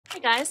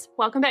guys,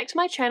 welcome back to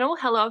my channel.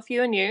 Hello if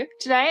you are new.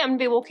 Today I'm going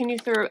to be walking you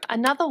through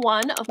another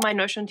one of my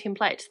Notion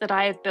templates that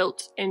I have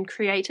built and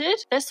created.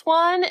 This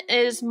one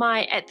is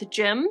my at the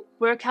gym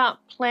workout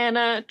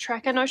planner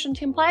tracker Notion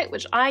template,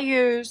 which I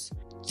use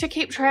to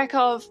keep track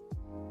of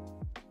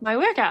my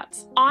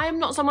workouts. I'm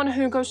not someone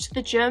who goes to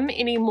the gym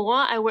anymore.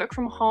 I work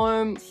from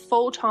home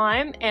full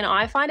time and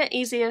I find it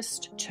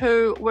easiest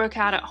to work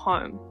out at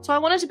home. So I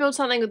wanted to build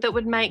something that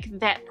would make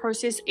that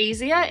process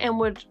easier and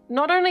would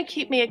not only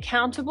keep me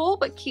accountable,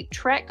 but keep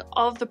track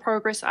of the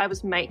progress I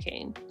was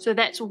making. So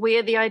that's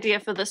where the idea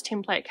for this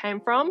template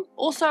came from.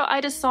 Also, I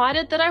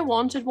decided that I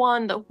wanted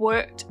one that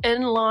worked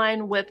in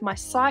line with my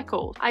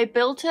cycle. I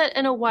built it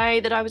in a way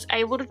that I was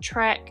able to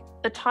track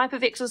the type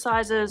of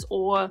exercises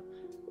or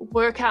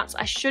workouts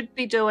I should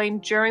be doing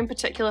during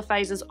particular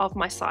phases of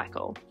my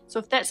cycle. So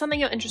if that's something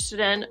you're interested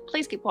in,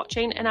 please keep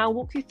watching and I'll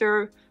walk you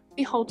through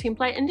the whole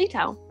template in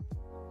detail.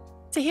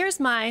 So here's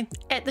my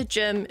at the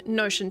gym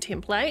Notion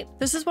template.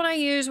 This is what I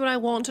use when I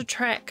want to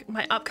track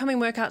my upcoming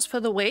workouts for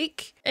the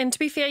week. And to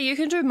be fair, you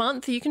can do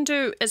month, you can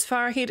do as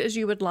far ahead as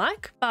you would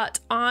like, but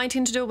I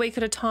tend to do a week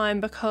at a time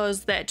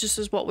because that just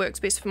is what works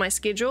best for my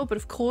schedule. But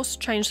of course,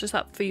 change this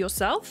up for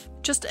yourself.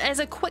 Just as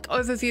a quick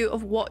overview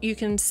of what you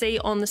can see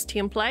on this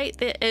template,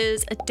 there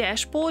is a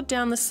dashboard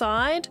down the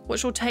side,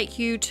 which will take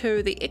you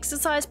to the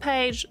exercise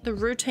page, the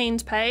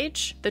routines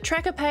page, the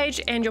tracker page,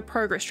 and your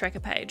progress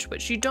tracker page,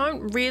 which you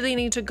don't really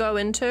need to go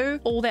into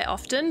all that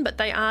often, but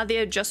they are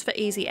there just for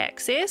easy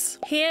access.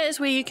 Here is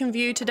where you can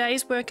view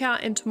today's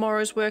workout and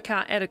tomorrow's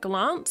workout at a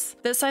glance.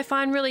 This I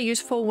find really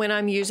useful when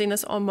I'm using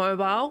this on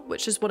mobile,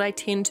 which is what I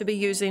tend to be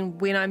using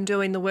when I'm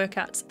doing the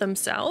workouts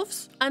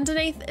themselves.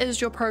 Underneath is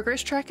your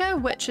progress tracker,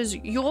 which is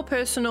your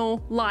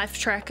personal life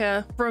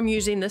tracker from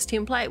using this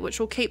template, which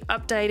will keep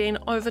updating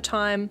over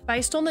time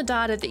based on the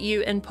data that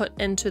you input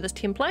into this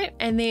template.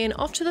 And then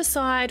off to the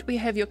side, we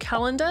have your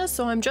calendar.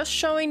 So I'm just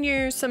showing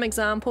you some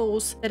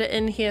examples that are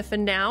in here for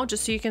now,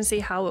 just so you can see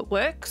how it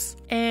works.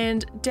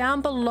 And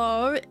down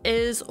below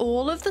is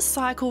all of the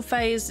cycle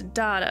phase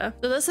data.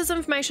 So this is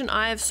information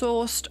I have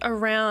sourced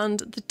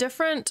around the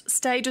different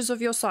stages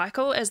of your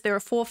cycle, as there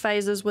are 4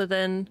 phases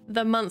within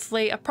the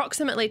monthly,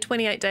 approximately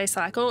 28-day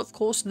cycle. Of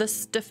course,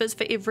 this differs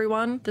for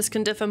everyone. This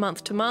can differ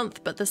month to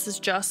month, but this is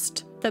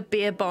just the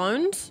bare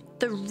bones,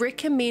 the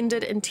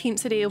recommended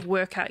intensity of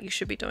workout you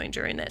should be doing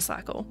during that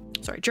cycle.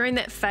 During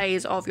that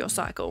phase of your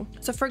cycle.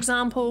 So for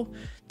example,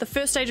 the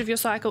first stage of your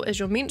cycle is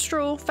your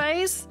menstrual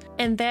phase,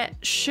 and that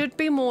should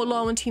be more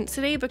low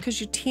intensity because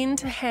you tend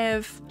to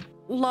have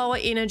lower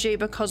energy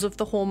because of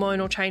the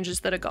hormonal changes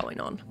that are going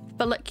on.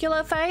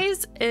 Follicular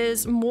phase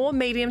is more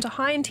medium to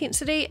high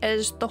intensity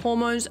as the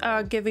hormones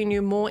are giving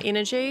you more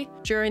energy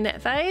during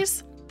that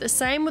phase. The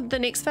same with the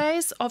next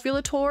phase,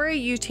 ovulatory,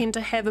 you tend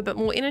to have a bit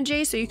more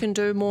energy, so you can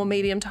do more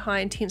medium to high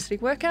intensity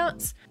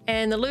workouts.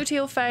 And the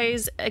luteal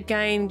phase,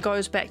 again,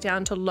 goes back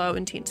down to low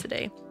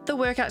intensity. The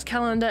workouts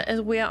calendar is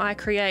where I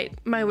create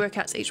my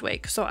workouts each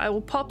week. So I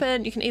will pop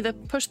in, you can either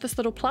push this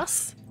little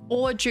plus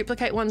or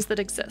duplicate ones that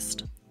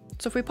exist.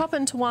 So if we pop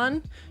into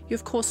one, you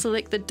of course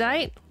select the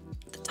date,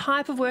 the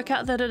type of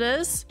workout that it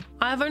is.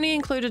 I've only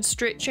included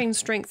stretching,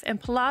 strength, and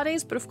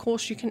Pilates, but of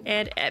course you can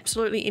add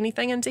absolutely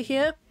anything into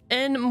here.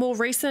 In more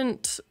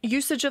recent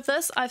usage of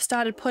this, I've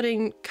started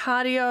putting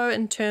cardio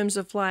in terms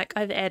of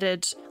I've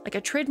added a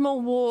treadmill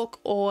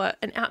walk or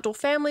an outdoor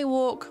family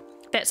walk,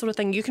 that sort of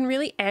thing. You can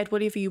really add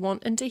whatever you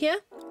want into here.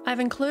 I've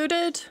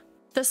included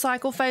the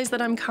cycle phase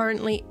that I'm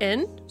currently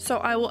in, so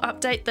I will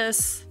update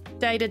this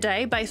day to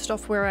day based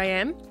off where I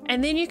am.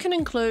 And then you can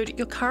include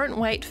your current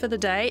weight for the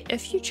day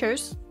if you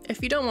choose.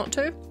 If you don't want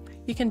to,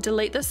 you can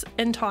delete this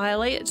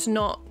entirely. It's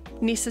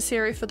not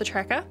necessary for the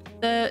tracker.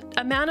 The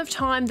amount of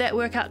time that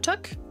workout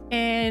took,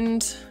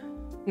 and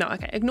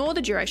ignore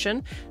the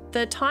duration.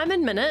 The time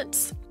in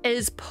minutes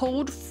is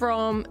pulled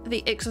from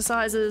the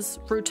exercises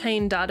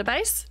routine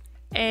database,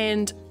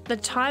 and the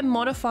time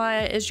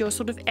modifier is you're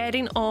sort of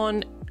adding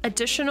on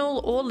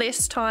additional or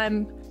less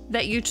time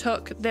that you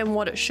took than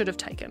what it should have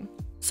taken.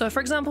 So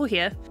for example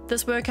here,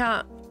 this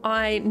workout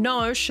I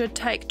know should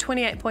take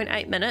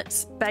 28.8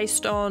 minutes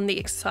based on the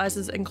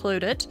exercises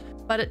included,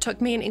 but it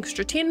took me an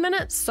extra 10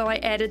 minutes, so I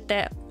added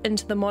that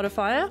into the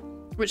modifier,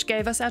 which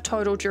gave us our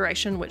total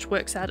duration, which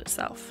works out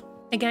itself.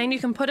 Again, you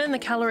can put in the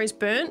calories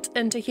burnt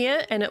into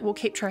here and it will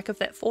keep track of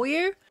that for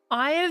you.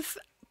 I've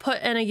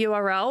put in a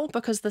URL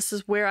because this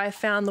is where I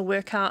found the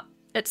workout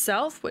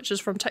itself, which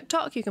is from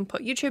TikTok. You can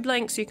put YouTube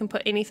links, you can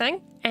put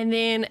anything. And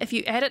then if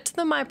you add it to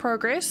the My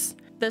Progress,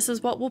 this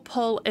is what will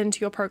pull into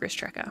your progress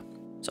tracker.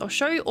 So I'll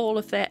show you all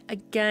of that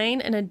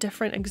again in a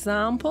different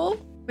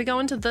example. We go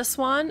into this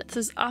one, this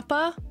is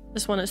upper,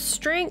 this one is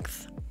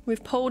strength.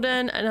 We've pulled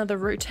in another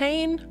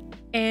routine.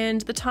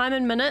 And the time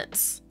in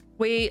minutes,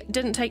 we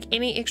didn't take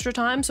any extra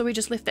time, so we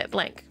just left that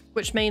blank,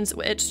 which means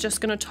it's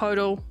just going to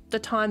total the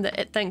time that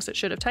it thinks it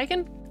should have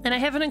taken. And I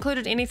haven't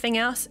included anything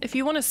else. If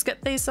you want to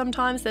skip these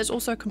sometimes, that's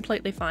also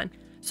completely fine.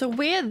 So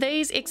where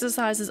these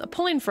exercises are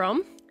pulling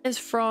from is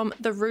from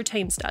the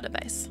routines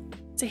database.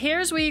 So here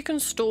is where you can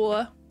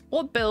store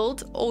or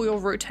build all your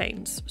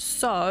routines.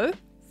 So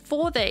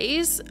for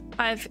these,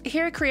 I've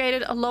here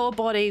created a lower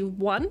body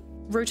 1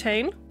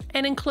 routine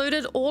and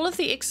included all of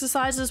the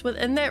exercises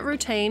within that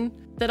routine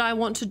that I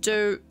want to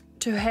do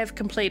to have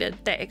completed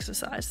that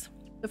exercise.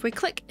 If we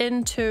click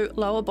into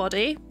lower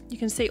body, you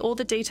can see all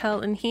the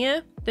detail in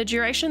here, the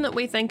duration that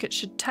we think it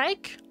should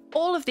take,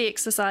 all of the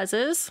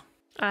exercises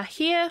are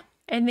here,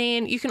 and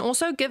then you can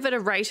also give it a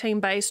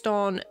rating based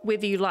on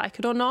whether you like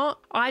it or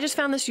not. I just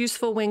found this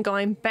useful when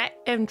going back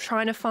and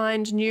trying to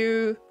find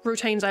new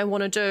routines I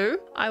want to do.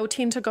 I will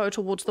tend to go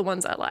towards the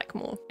ones I like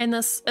more. And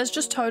this is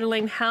just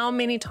totaling how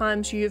many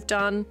times you've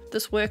done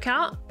this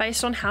workout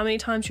based on how many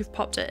times you've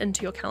popped it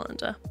into your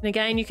calendar. And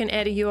again, you can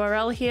add a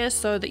URL here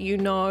so that you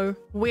know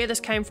where this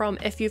came from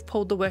if you've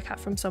pulled the workout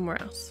from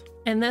somewhere else.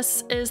 And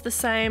this is the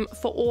same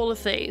for all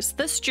of these.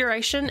 This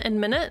duration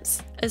in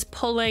minutes is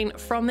pulling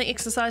from the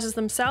exercises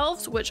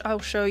themselves, which I'll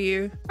show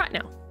you right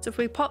now. So if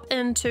we pop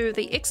into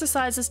the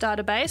exercises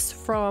database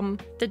from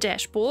the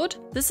dashboard,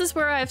 this is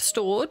where I've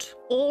stored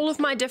all of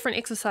my different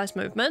exercise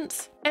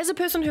movements. As a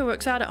person who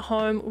works out at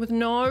home with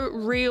no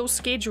real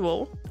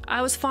schedule,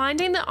 I was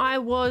finding that I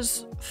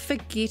was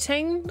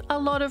forgetting a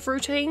lot of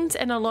routines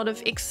and a lot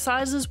of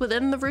exercises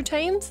within the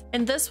routines.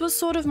 And this was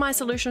sort of my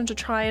solution to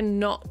try and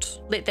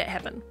not let that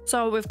happen.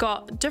 So we've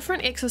got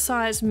different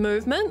exercise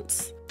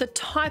movements, the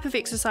type of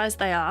exercise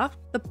they are,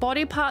 the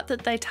body part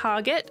that they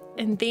target,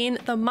 and then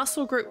the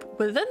muscle group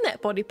within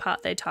that body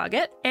part they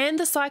target, and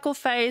the cycle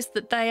phase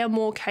that they are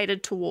more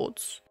catered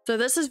towards. So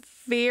this is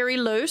very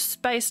loose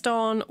based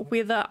on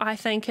whether I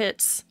think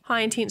it's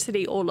high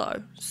intensity or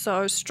low.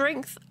 So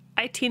strength,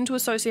 I tend to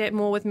associate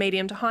more with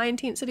medium to high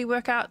intensity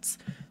workouts.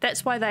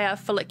 That's why they are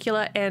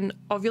follicular and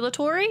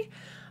ovulatory.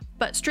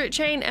 But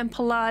stretching and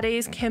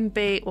Pilates can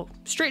be, well,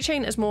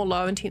 stretching is more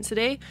low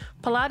intensity.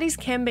 Pilates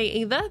can be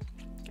either,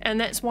 and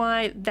that's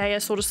why they are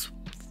sort of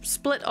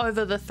split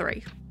over the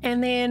 3.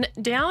 And then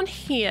down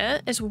here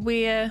is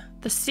where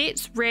the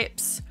sets,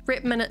 reps,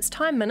 rep minutes,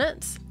 time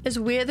minutes is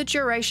where the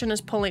duration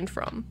is pulling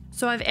from.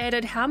 So I've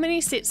added how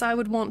many sets I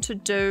would want to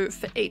do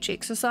for each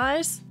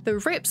exercise, the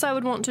reps I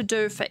would want to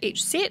do for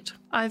each set.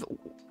 I've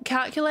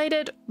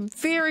calculated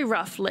very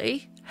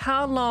roughly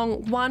how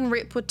long 1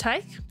 rep would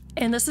take.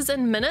 And this is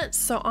in minutes.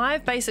 So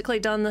I've basically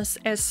done this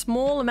as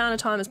small amount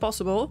of time as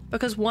possible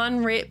because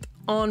 1 rep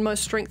on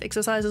most strength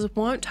exercises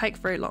won't take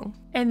very long.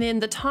 And then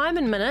the time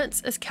in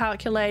minutes is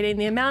calculating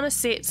the amount of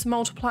sets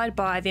multiplied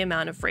by the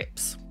amount of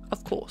reps,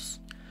 of course.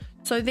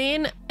 So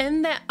then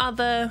in that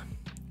other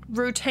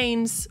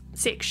routines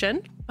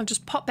section, I'll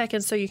just pop back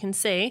in so you can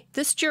see,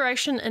 this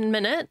duration in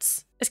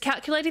minutes is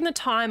calculating the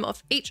time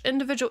of each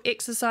individual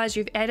exercise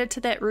you've added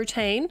to that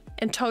routine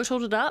and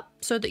totaled it up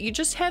so that you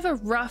just have a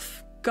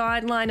rough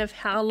guideline of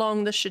how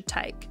long this should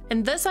take.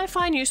 And this I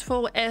find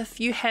useful if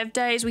you have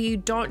days where you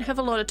don't have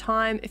a lot of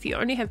time. If you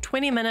only have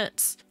 20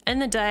 minutes in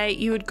the day,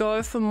 you would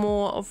go for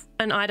more of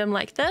an item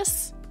like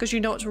this because you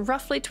know it's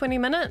roughly 20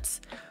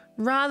 minutes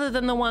rather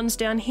than the ones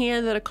down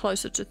here that are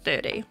closer to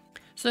 30.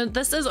 So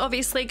this is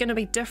obviously going to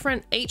be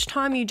different each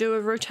time you do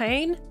a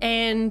routine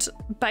and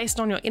based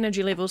on your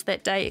energy levels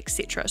that day,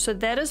 etc. So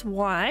that is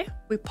why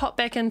we pop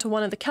back into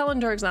one of the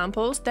calendar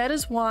examples. That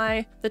is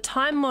why the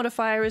time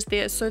modifier is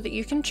there so that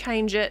you can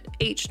change it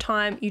each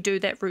time you do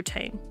that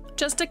routine,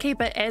 just to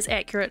keep it as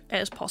accurate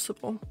as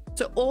possible.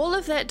 So all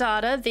of that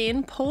data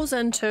then pulls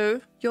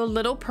into your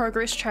little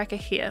progress tracker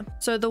here.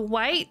 So the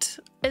weight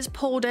is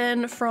pulled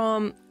in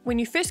from when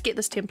you first get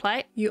this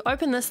template. You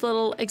open this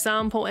little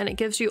example and it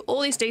gives you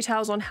all these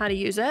details on how to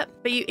use it,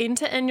 but you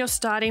enter in your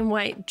starting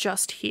weight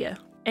just here.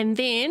 And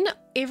then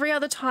every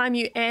other time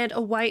you add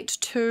a weight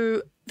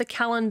to the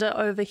calendar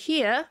over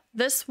here,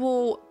 this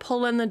will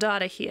pull in the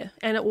data here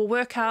and it will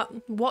work out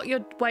what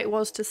your weight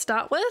was to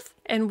start with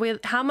and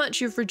with how much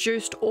you've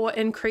reduced or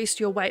increased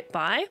your weight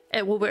by.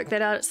 It will work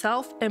that out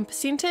itself in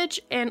percentage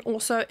and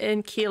also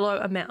in kilo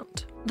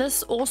amount.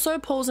 This also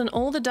pulls in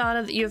all the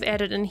data that you've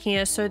added in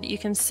here so that you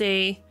can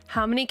see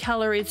how many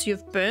calories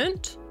you've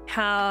burnt,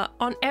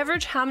 on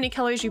average how many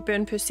calories you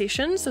burn per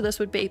session, so this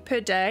would be per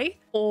day,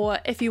 or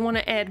if you want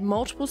to add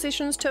multiple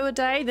sessions to a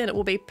day, then it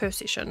will be per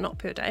session, not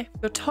per day.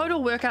 Your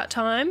total workout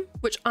time,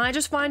 which I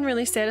just find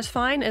really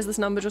satisfying as this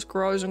number just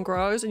grows and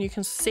grows and you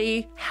can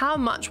see how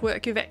much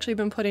work you've actually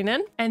been putting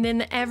in. And then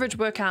the average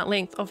workout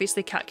length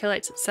obviously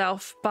calculates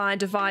itself by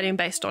dividing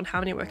based on how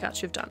many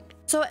workouts you've done.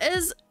 So it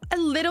is a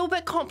little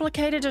bit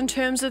complicated in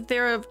terms of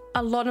there are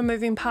a lot of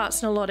moving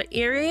parts in a lot of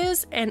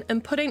areas, and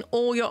inputting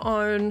all your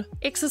own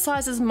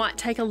exercises might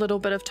take a little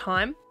bit of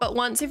time. But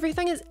once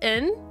everything is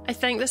in, I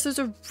think this is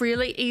a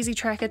really easy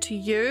tracker to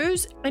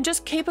use and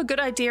just keep a good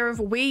idea of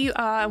where you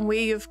are and where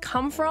you've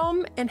come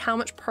from and how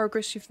much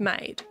progress you've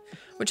made,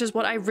 which is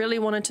what I really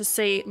wanted to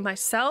see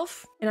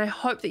myself, and I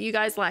hope that you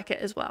guys like it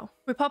as well.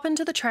 We pop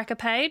into the tracker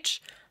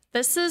page.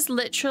 This is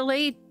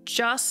literally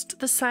just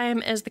the same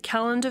as the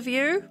calendar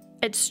view.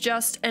 It's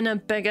just in a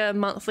bigger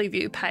monthly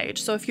view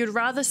page. So if you'd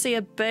rather see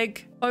a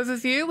big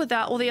overview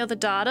without all the other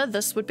data,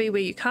 this would be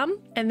where you come.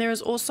 And there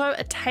is also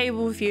a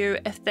table view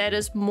if that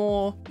is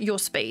more your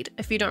speed.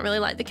 If you don't really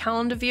like the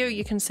calendar view,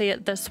 you can see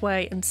it this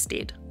way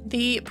instead.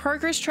 The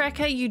progress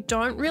tracker you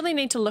don't really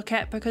need to look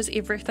at because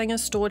everything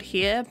is stored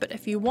here, but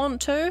if you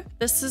want to,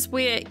 this is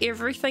where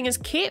everything is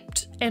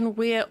kept and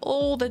where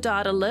all the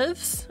data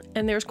lives,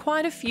 and there's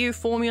quite a few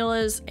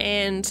formulas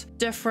and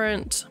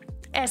different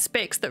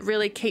aspects that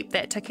really keep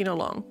that ticking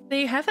along. There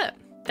you have it.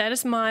 That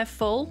is my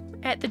full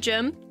at the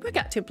gym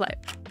workout template.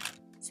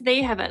 So there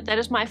you have it. That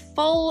is my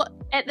full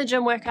at the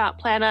gym workout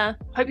planner.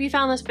 Hope you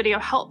found this video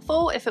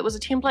helpful. If it was a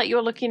template you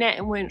were looking at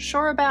and weren't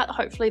sure about,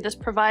 hopefully this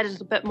provided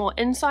a bit more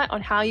insight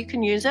on how you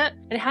can use it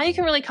and how you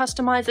can really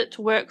customize it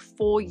to work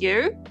for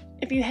you.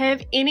 If you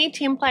have any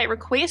template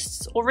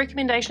requests or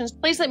recommendations,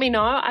 please let me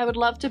know. I would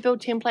love to build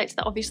templates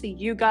that obviously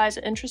you guys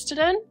are interested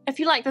in. If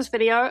you like this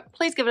video,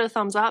 please give it a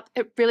thumbs up.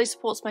 It really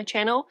supports my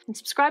channel, and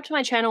subscribe to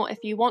my channel if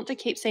you want to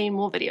keep seeing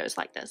more videos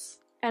like this.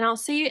 And I'll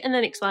see you in the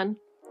next one.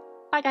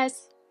 Bye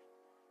guys.